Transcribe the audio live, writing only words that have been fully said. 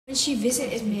When she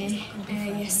visited me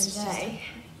yesterday,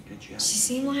 she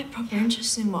seemed like proper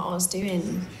interested in what I was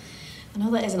doing. I know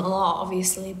that isn't a lot,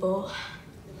 obviously, but,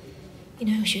 you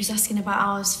know, she was asking about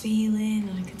how I was feeling,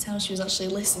 and I could tell she was actually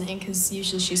listening, because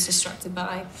usually she's distracted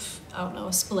by, I don't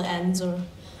know, split ends or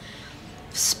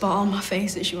a spot on my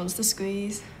face that she wants to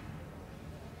squeeze.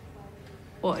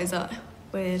 What, is that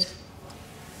weird?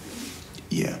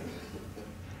 Yeah.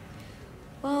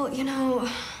 Well, you know,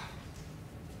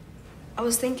 I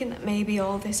was thinking that maybe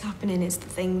all this happening is the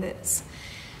thing that's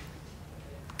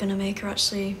gonna make her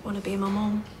actually want to be my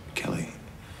mum. Kelly.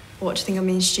 What, do you think I'm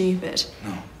being stupid?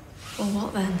 No. Well,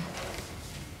 what then?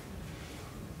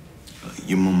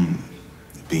 Your mum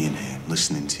being here,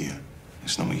 listening to you,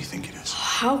 it's not what you think it is.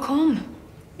 How come?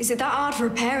 Is it that hard for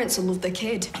a parent to love their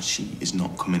kid? She is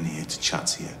not coming here to chat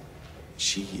to you.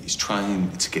 She is trying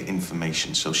to get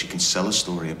information so she can sell a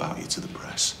story about you to the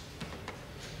press.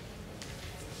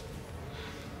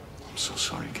 I'm so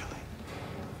sorry, Kelly.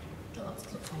 Got lots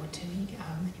to look forward to. You get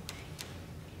home anyway.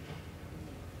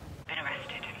 Been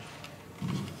arrested.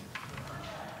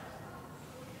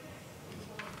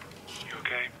 You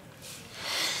okay?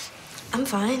 I'm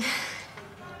fine.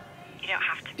 You don't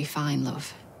have to Be fine,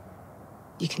 love.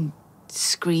 You can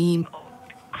scream. or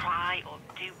cry or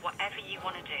do whatever you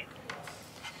want to do.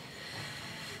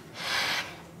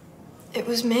 It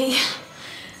was me.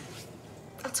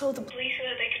 I told the police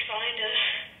that they could find her.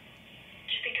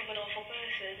 Do you think I'm an awful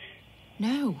person?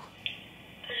 No.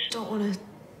 I just don't want to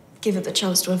give her the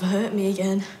chance to ever hurt me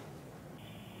again.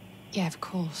 Yeah, of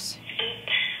course.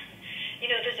 You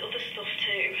know, there's other stuff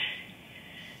too.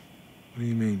 What do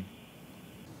you mean?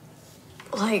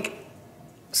 Like,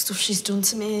 stuff she's done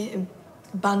to me, and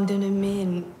abandoning me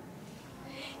and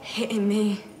hitting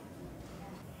me.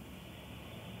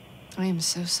 I am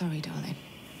so sorry, darling.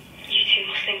 You two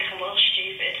must think I'm well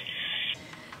stupid.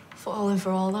 Falling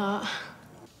for all that.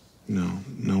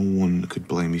 No one could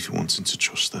blame you for wanting to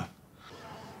trust her.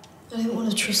 I didn't want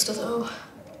to trust her, though.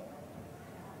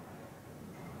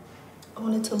 I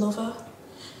wanted to love her.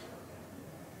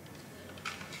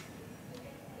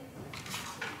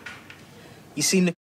 You seen the